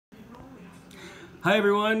Hi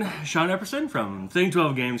everyone, Sean Epperson from Thing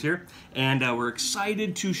 12 Games here, and we're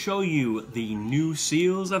excited to show you the new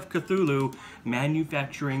Seals of Cthulhu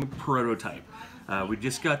manufacturing prototype. We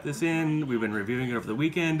just got this in, we've been reviewing it over the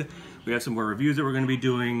weekend, we have some more reviews that we're going to be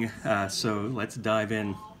doing, so let's dive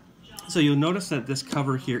in. So you'll notice that this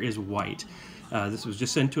cover here is white. This was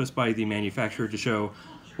just sent to us by the manufacturer to show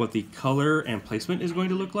what the color and placement is going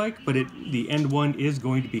to look like, but the end one is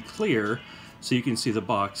going to be clear so you can see the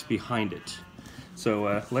box behind it.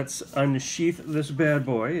 So let's unsheath this bad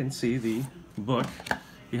boy and see the book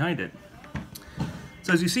behind it.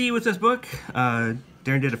 So as you see with this book, Darren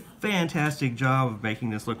did a fantastic job of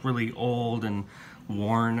making this look really old and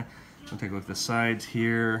worn. I'll take a look at the sides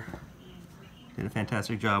here. Did a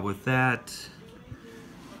fantastic job with that.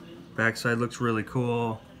 Backside looks really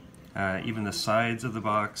cool. Even the sides of the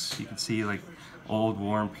box, you can see like old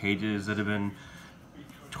worn pages that have been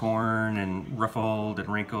torn and ruffled and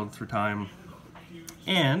wrinkled through time.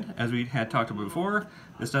 And, as we had talked about before,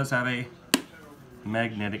 this does have a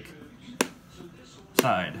magnetic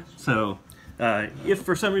side. So, if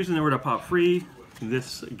for some reason they were to pop free,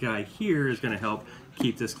 this guy here is going to help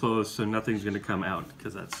keep this closed so nothing's going to come out,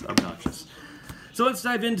 because that's obnoxious. So let's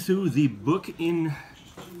dive into the book.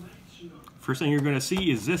 First thing you're going to see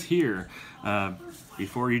is this here.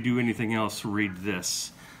 Before you do anything else, read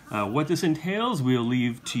this. What this entails, we'll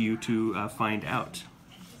leave to you to find out.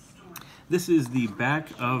 This is the back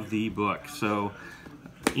of the book. So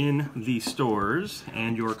in the stores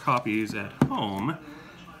and your copies at home,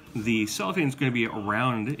 the cellophane is going to be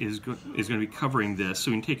around, is going to be covering this.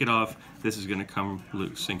 So when you take it off, this is going to come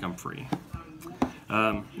loose and come free.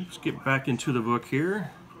 Let's get back into the book here.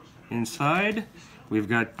 Inside, we've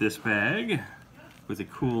got this bag with a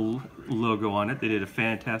cool logo on it. They did a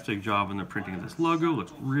fantastic job on the printing of this logo.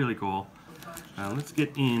 Looks really cool. Let's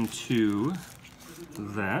get into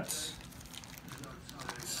that.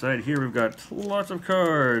 Side here we've got lots of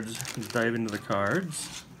cards. Let's dive into the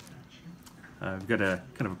cards. We've got a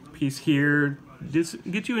kind of a piece here. Just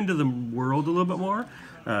get you into the world a little bit more.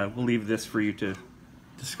 We'll leave this for you to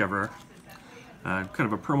discover. Kind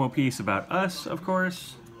of a promo piece about us, of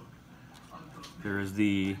course. There is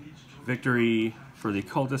the victory for the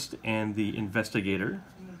cultist and the investigator.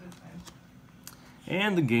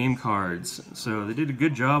 And the game cards. So they did a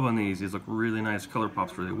good job on these. These look really nice. Color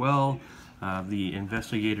pops really well. The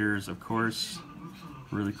investigators, of course,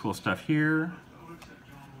 really cool stuff here.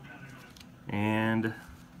 And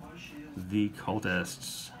the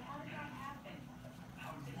cultists.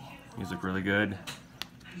 These look really good.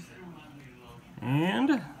 And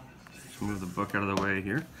let's move the book out of the way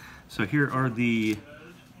here. So here are these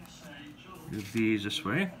this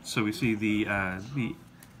way. So we see the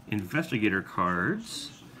investigator cards,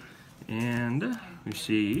 and we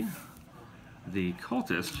see the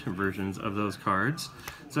cultist versions of those cards.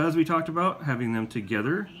 So as we talked about, having them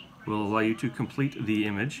together will allow you to complete the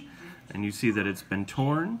image, and you see that it's been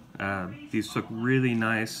torn. These look really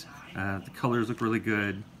nice. The colors look really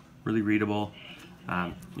good, really readable.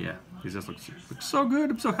 Yeah, these just look so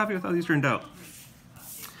good. I'm so happy with how these turned out.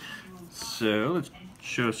 So let's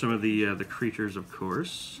show some of the creatures, of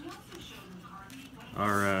course.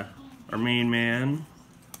 Our main man,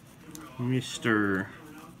 Mr.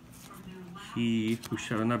 He who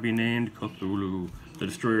shall not be named, Cthulhu, the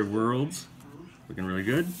destroyer of worlds. Looking really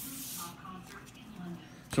good.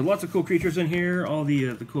 So lots of cool creatures in here, all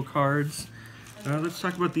the cool cards. Let's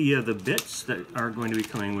talk about the bits that are going to be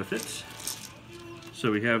coming with it.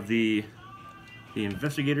 So we have the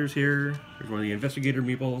investigators here. There's one of the investigator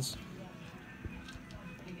meeples.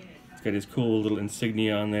 It's got his cool little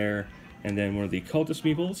insignia on there. And then one of the cultist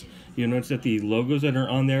meeples. You'll notice that the logos that are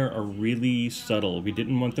on there are really subtle. We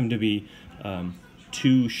didn't want them to be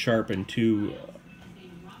too sharp and too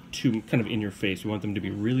kind of in your face. We want them to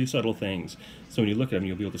be really subtle things. So when you look at them,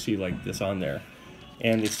 you'll be able to see like this on there.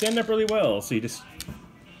 And they stand up really well, so you just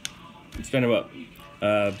stand them up.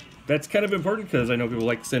 That's kind of important because I know people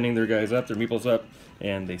like sending their guys up, their meeples up,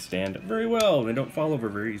 and they stand very well. They don't fall over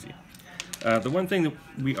very easy. The one thing that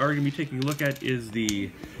we are going to be taking a look at is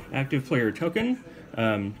the active player token. You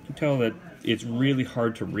can tell that it's really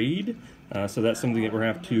hard to read, so that's something that we're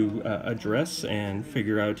going to have to address and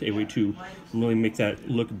figure out a way to really make that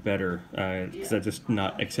look better, because that's just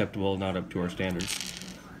not acceptable, not up to our standards.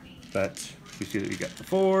 But we see that we got the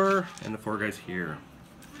 4 and the 4 guys here.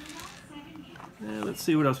 Let's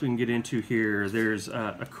see what else we can get into here. There's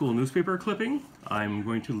a cool newspaper clipping. I'm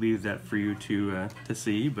going to leave that for you to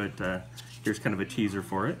see, but here's kind of a teaser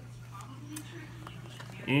for it.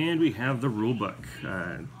 And we have the rule book.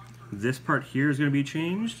 This part here is going to be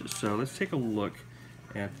changed, so let's take a look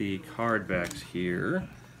at the card backs here.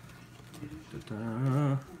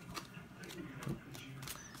 Da-da.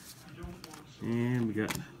 And we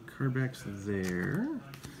got card backs there.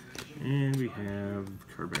 And we have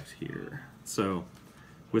card backs here. So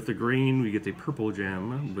with the green, we get the purple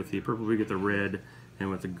gem. With the purple, we get the red. And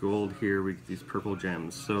with the gold here, we get these purple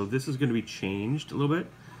gems. So this is going to be changed a little bit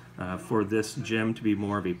for this gem to be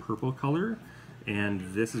more of a purple color. And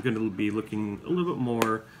this is going to be looking a little bit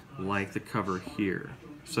more like the cover here.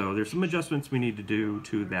 So there's some adjustments we need to do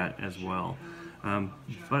to that as well.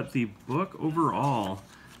 But the book overall,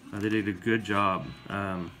 they did a good job.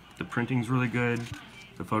 The printing's really good.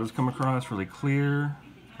 The photos come across really clear.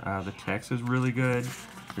 The text is really good.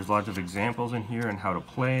 There's lots of examples in here on how to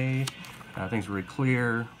play. Things are really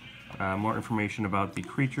clear. More information about the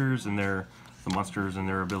creatures and the monsters and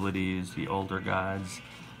their abilities, the older gods,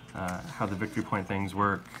 how the victory point things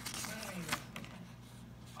work.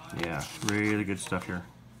 Yeah, really good stuff here.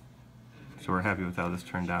 So we're happy with how this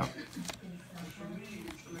turned out.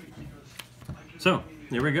 So,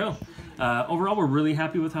 there we go. Overall, we're really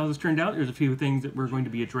happy with how this turned out. There's a few things that we're going to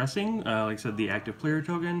be addressing. Like I said, the active player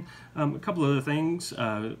token. A couple other things.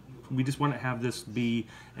 We just want to have this be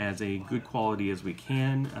as a good quality as we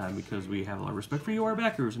can because we have a lot of respect for you, our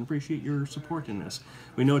backers, and appreciate your support in this.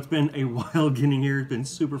 We know it's been a while getting here. It's been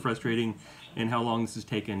super frustrating in how long this has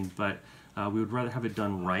taken, but we would rather have it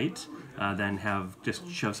done right than have just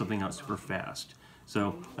shove something out super fast.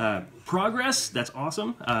 So progress, that's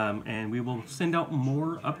awesome, and we will send out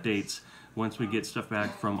more updates once we get stuff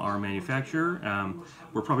back from our manufacturer.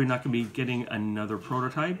 We're probably not going to be getting another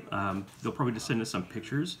prototype. They'll probably just send us some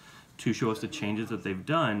pictures to show us the changes that they've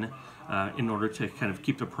done in order to kind of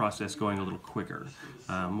keep the process going a little quicker.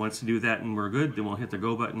 Once we do that and we're good, then we'll hit the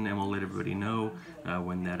go button and we'll let everybody know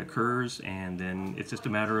when that occurs, and then it's just a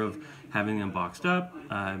matter of having them boxed up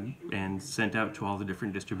and sent out to all the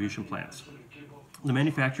different distribution plants. The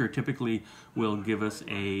manufacturer typically will give us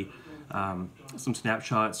some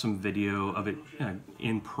snapshots, some video of it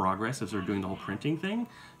in progress as they're doing the whole printing thing.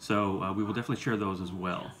 So we will definitely share those as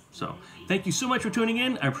well. So thank you so much for tuning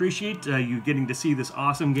in. I appreciate you getting to see this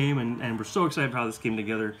awesome game, and we're so excited for how this came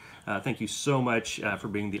together. Thank you so much for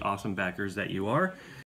being the awesome backers that you are.